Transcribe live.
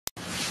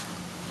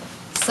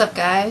What's up,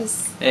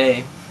 guys?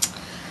 Hey.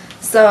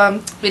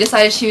 So we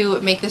decided to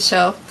make this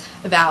show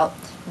about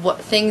what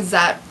things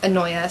that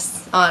annoy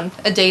us on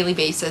a daily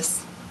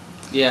basis.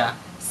 Yeah.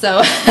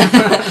 So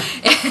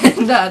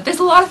and there's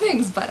a lot of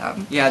things, but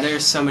yeah,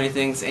 there's so many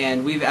things,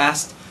 and we've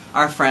asked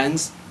our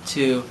friends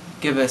to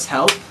give us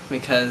help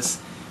because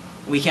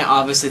we can't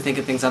obviously think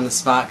of things on the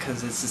spot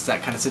because it's just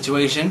that kind of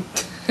situation.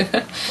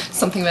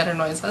 something that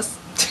annoys us.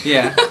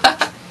 Yeah.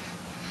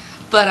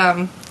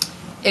 But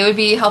it would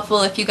be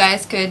helpful if you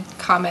guys could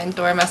comment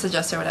or message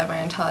us or whatever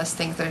and tell us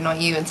things that annoy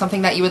you and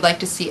something that you would like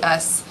to see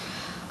us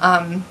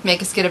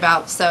make a skit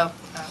about. So,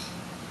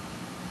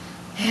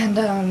 and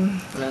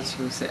What else should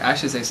we say? I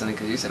should say something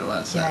because you said a lot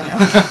of stuff. yeah, I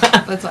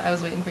know. That's why I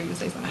was waiting for you to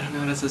say something. I don't know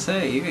what else to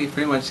say. You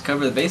pretty much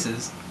cover the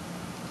bases.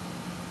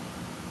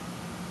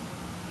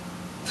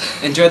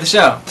 Enjoy the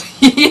show.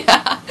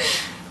 Yeah.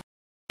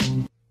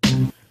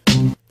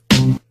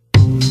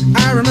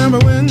 I remember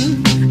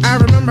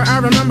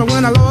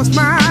when I lost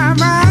my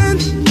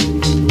mind.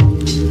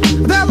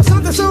 There was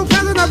something so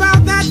pleasant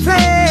about that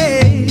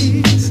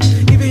place.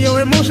 Even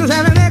your emotions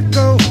have an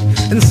echo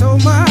in so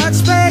much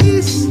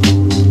space.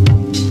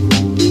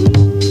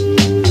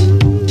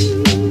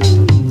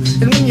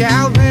 And when you're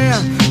out there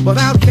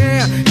without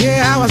care,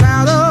 yeah, I was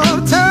out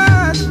of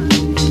touch.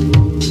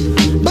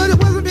 But it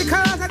wasn't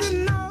because I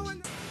didn't know.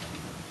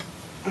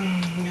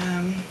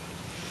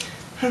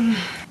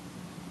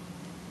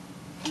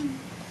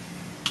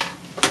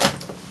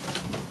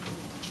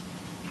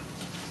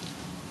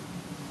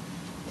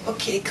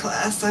 Okay,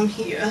 class, I'm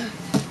here.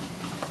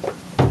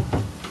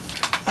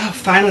 Oh,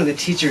 finally the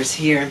teacher's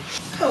here.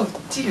 Oh,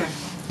 dear.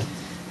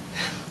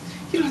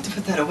 You don't have to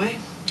put that away.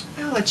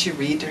 I'll let you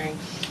read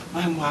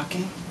while I'm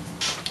walking.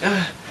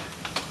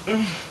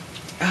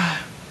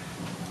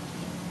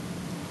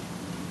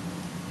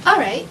 All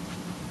right.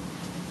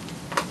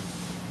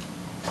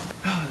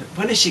 Oh,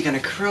 when is she gonna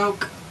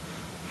croak?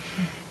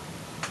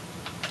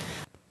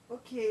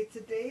 Okay,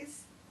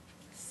 today's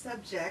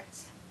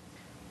subject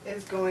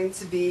is going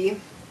to be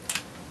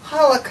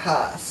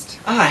Holocaust.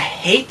 Oh, I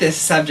hate this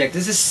subject.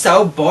 This is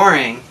so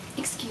boring.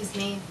 Excuse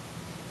me.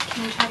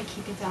 Can you try to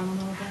keep it down a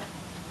little bit?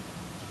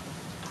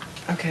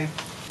 Okay.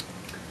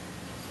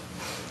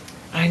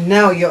 I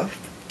know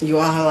you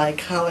all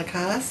like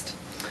Holocaust.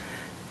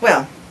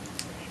 Well,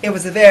 it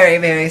was a very,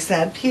 very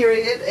sad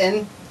period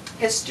in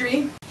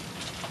history.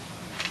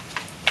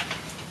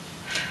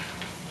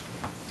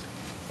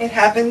 It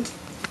happened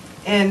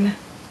in,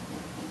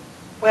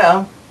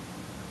 well,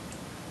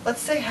 let's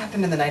say it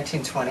happened in the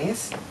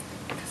 1920s,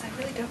 because I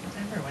really don't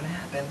remember when it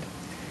happened.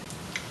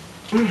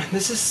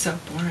 This is so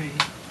boring.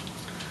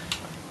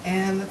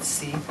 And let's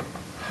see,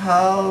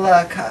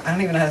 Holocaust. I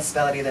don't even know how to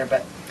spell it either,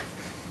 but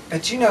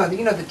you know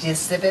the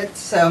gist of it.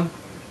 So,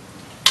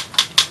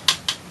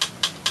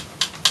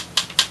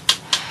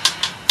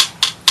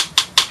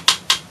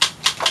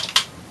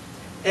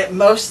 it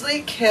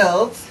mostly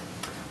killed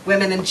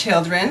women and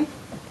children.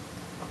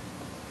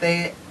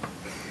 They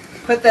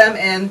put them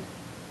in.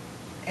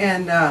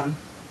 And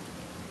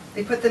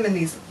they put them in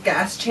these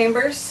gas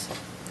chambers.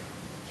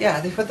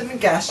 Yeah, they put them in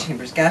gas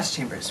chambers.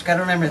 We've got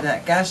to remember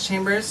that. Gas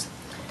chambers.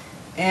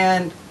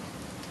 And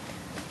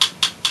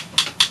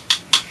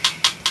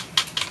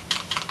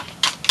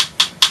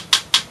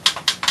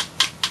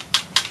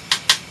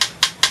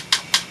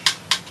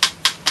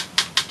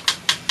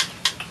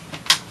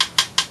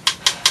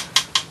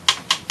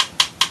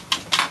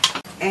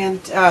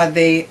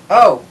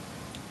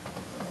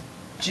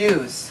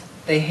Jews.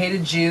 They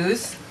hated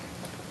Jews.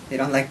 They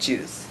don't like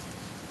Jews.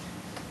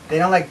 They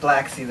don't like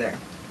blacks either.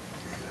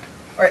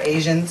 Or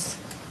Asians.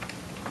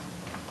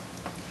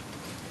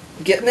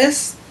 You getting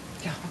this?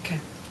 Yeah, okay.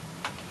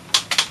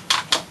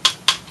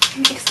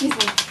 Excuse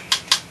me.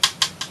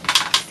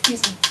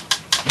 Excuse me.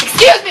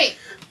 Excuse me.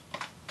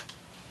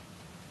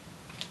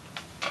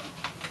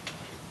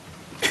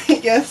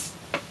 Yes.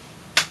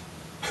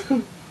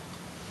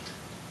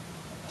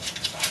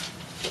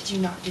 Could you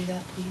not do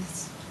that,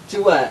 please?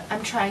 Do what?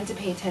 I'm trying to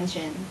pay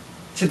attention.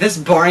 To this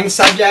boring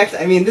subject?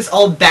 I mean, this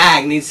old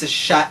bag needs to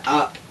shut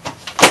up.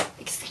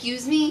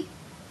 Excuse me?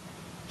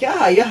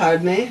 Yeah, you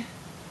heard me.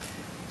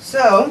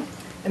 So,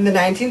 in the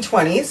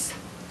 1920s,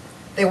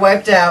 they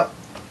wiped out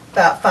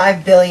about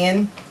 5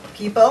 billion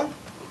people.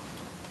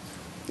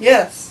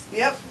 Yes,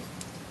 yep.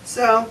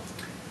 So,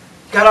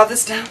 got all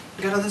this down?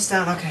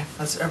 Okay,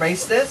 let's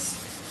erase this.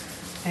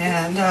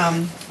 And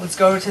let's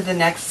go to the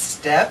next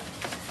step.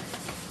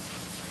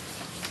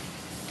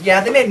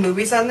 Yeah, they made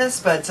movies on this,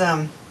 but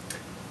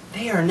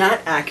they are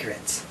not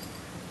accurate.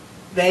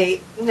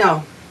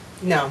 No,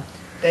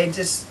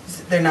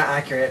 they're not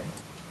accurate.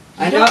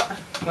 I know.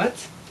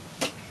 What?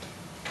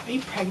 Are you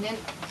pregnant?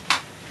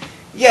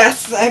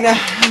 Yes, I know.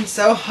 I'm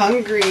so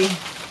hungry.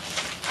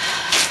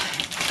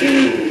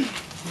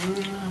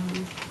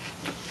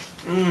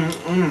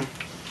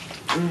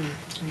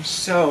 I'm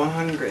so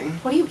hungry.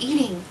 What are you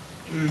eating?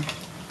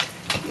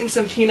 And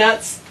some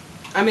peanuts.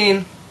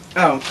 M&M's.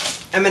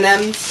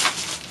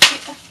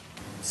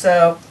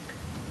 So,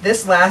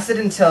 this lasted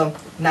until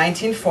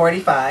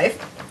 1945.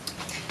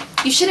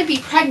 You shouldn't be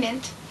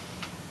pregnant,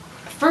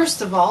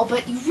 first of all,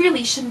 but you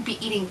really shouldn't be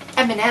eating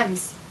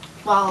M&Ms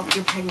while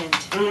you're pregnant.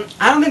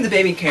 I don't think the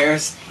baby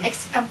cares.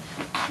 Can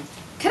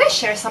I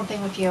share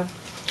something with you?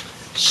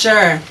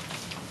 Sure. I'm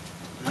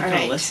not All gonna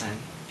right. listen.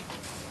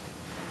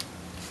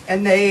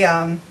 And they,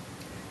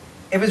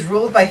 it was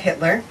ruled by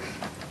Hitler.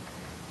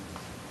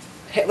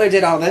 Hitler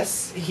did all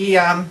this. He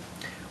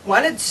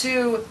wanted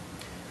to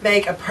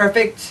make a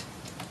perfect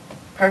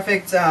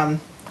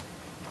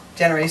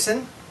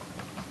generation.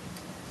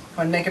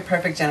 Want to make a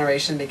perfect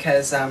generation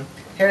because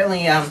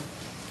apparently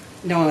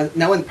no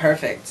one's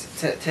perfect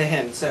to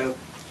him. So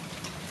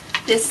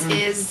This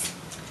is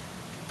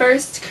 1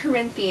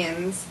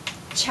 Corinthians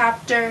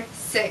chapter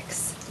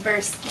 6,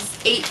 verses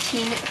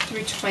 18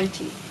 through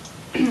 20.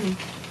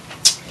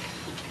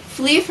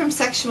 Flee from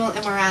sexual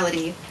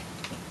immorality.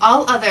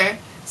 All other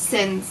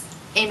sins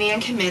a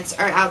man commits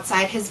are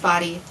outside his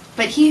body,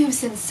 but he who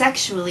sins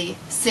sexually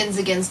sins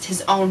against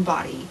his own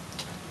body.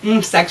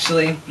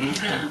 Sexually,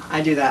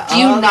 I do that. Do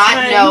you all the not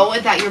time. know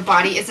that your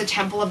body is a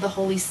temple of the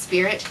Holy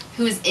Spirit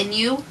who is in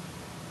you,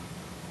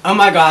 Oh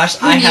my gosh,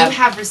 whom I you have.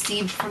 have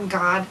received from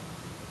God?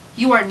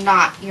 You are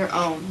not your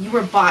own. You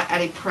were bought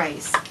at a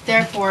price.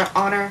 Therefore,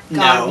 honor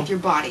God No. with your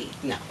body.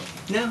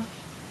 No.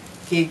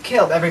 He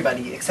killed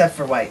everybody except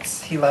for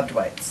whites. He loved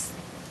whites.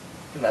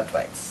 He loved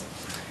whites.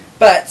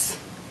 But,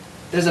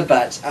 there's a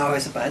but.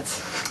 Always a but.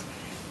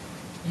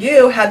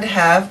 You had to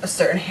have a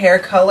certain hair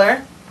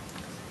color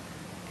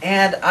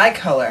and eye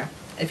color.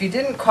 If you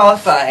didn't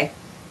qualify,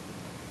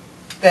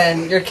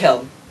 then you're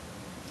killed.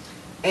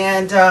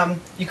 And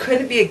you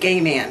couldn't be a gay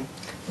man.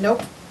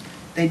 Nope.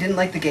 They didn't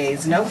like the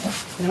gays. Nope.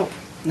 Nope.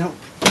 Nope.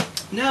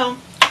 No.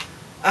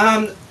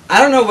 I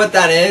don't know what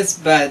that is,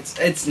 but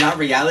it's not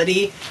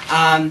reality.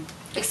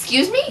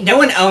 Excuse me? No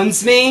one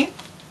owns me.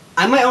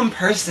 I'm my own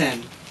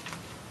person.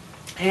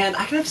 And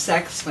I can have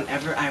sex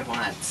whenever I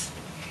want.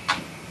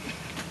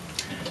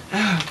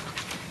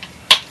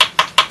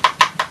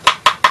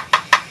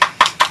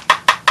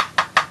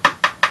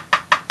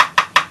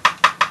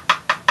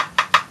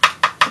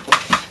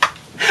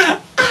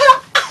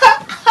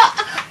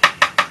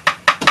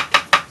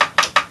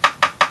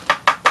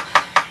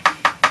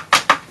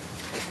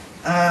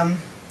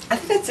 I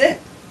think that's it.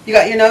 You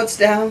got your notes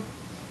down?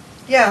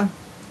 Yeah.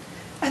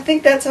 I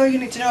think that's all you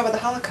need to know about the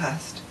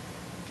Holocaust.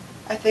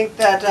 I think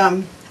that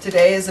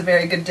today is a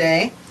very good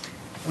day.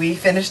 We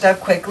finished up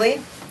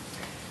quickly.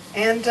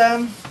 And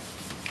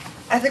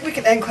I think we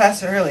can end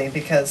class early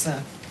because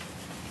that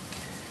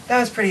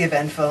was pretty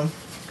eventful.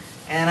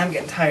 And I'm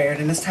getting tired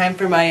and it's time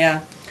for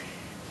my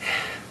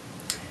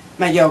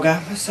my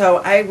yoga. So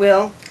I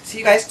will see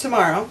you guys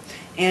tomorrow.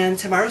 And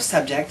tomorrow's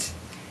subject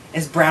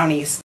is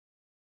brownies.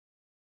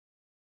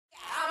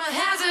 I'm a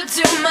hazard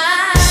to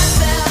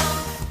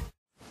myself.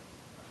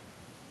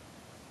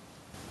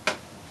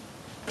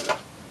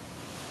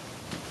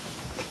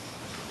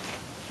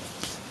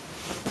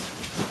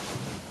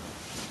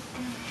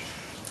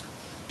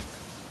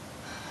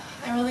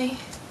 I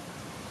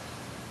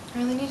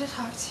really need to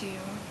talk to you.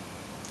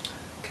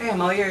 Okay, I'm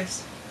all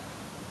yours.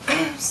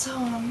 So,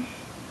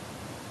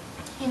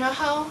 you know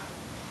how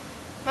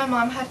my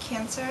mom had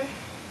cancer?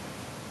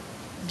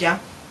 Yeah?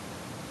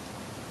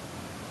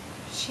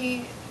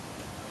 She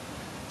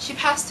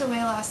passed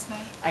away last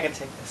night. I gotta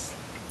take this.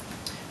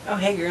 Oh,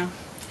 hey, girl.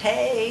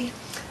 Hey!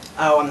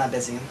 Oh, I'm not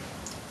busy.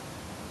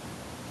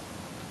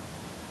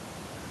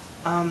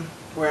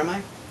 Where am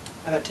I?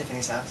 I'm at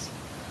Tiffany's house.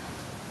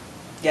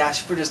 Yeah,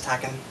 we're just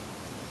talking.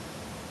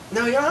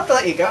 No, you don't have to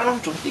let you go. I don't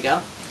have to let you go.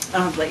 I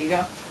don't have to let you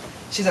go.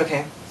 She's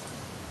okay.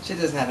 She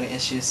doesn't have any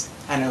issues.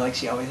 I know, like,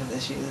 she always has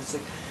issues. It's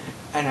like,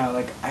 I know,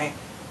 like, I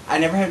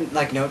never had,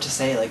 like, know what to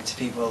say, like, to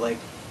people. Like,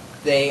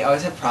 they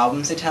always have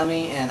problems, they tell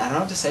me, and I don't know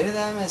what to say to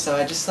them, and so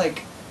I just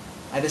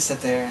sit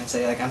there and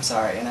say, like, I'm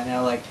sorry, and I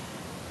know, like,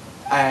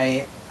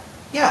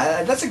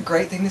 yeah, that's a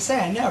great thing to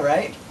say, I know,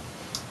 right?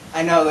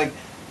 I know,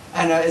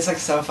 it's, like,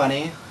 so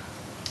funny.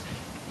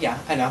 Yeah,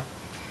 I know.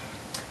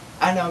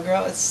 I know,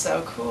 girl, it's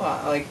so cool,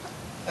 like,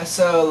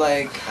 so,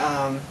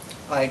 well,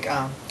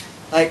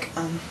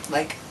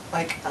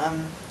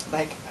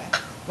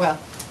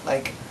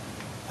 like,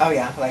 oh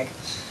yeah, like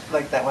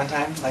that one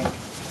time, like,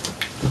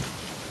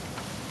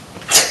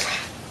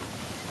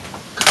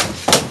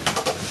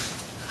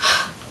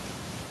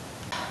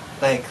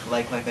 like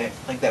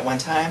that one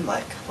time,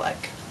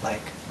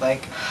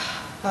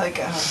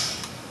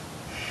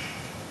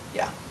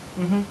 yeah,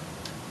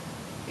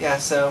 yeah,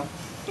 so,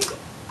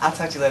 I'll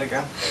talk to you later,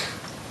 girl.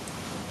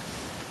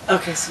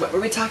 Okay, so what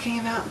were we talking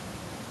about?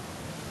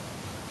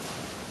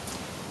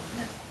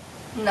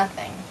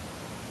 Nothing.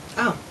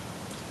 Oh,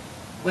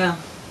 well,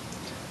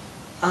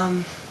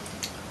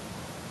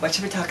 what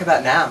should we talk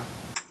about now?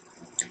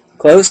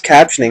 Closed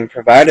captioning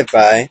provided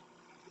by...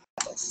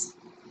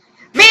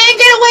 Man,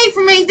 get away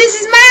from me!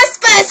 This is my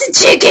spicy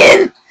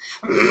chicken!